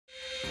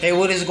Hey,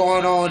 what is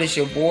going on? It's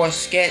your boy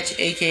Sketch,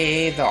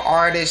 aka The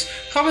Artist,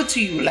 coming to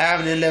you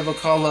live in living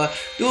color,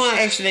 doing an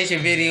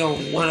explanation video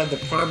on one of the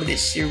prominent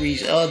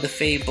series of the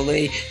Fate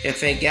Blade and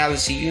Fate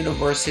Galaxy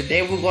universe.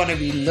 Today we're going to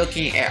be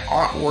looking at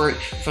artwork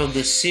from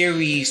the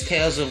series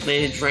Tales of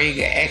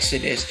Landranga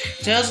Exodus.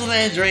 Tales of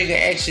Landranga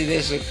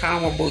Exodus is a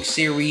comic book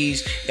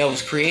series that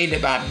was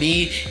created by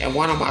me and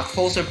one of my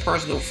closer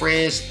personal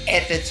friends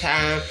at the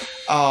time,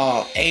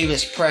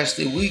 Amos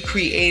Presley. We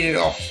created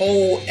a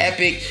whole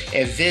epic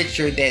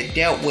adventure that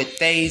dealt with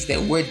things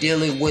that we're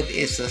dealing with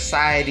in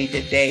society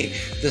today.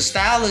 The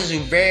style is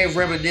very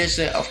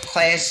reminiscent of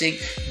classic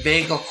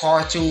manga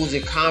cartoons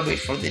and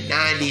comics from the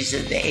 90s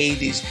and the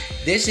 80s.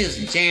 This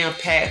is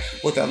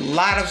jam-packed with a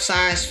lot of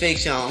science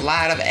fiction, a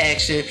lot of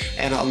action,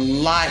 and a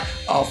lot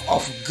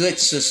of good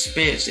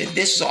suspense. And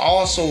this is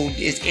also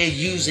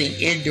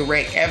using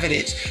indirect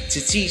evidence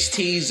to teach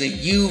teens and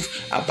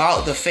youth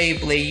about the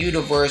Fate Blade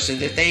universe and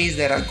the things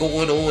that are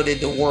going on in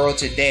the world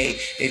today.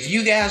 If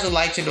you guys would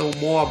like to know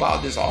more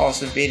about this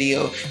awesome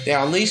video, there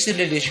are links in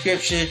the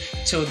description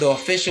to the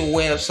official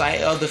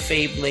website of the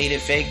Fate Blade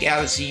and Fate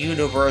Galaxy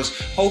universe.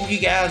 Hope you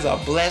guys are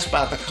blessed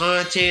by the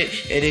content,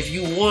 and if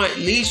you want,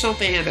 leave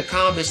something in the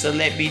comments to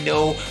let me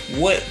know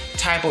what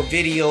type of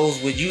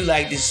videos would you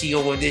like to see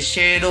on this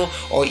channel,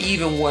 or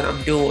even what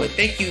I'm doing.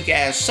 Thank you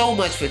guys so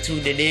much for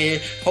tuning in.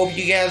 Hope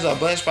you guys are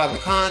blessed by the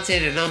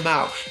content, and I'm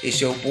out.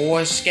 It's your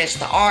boy Sketch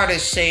the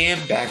Artist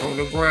saying, back on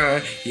the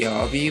grind.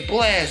 Y'all be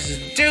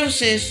blessed.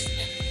 Deuces.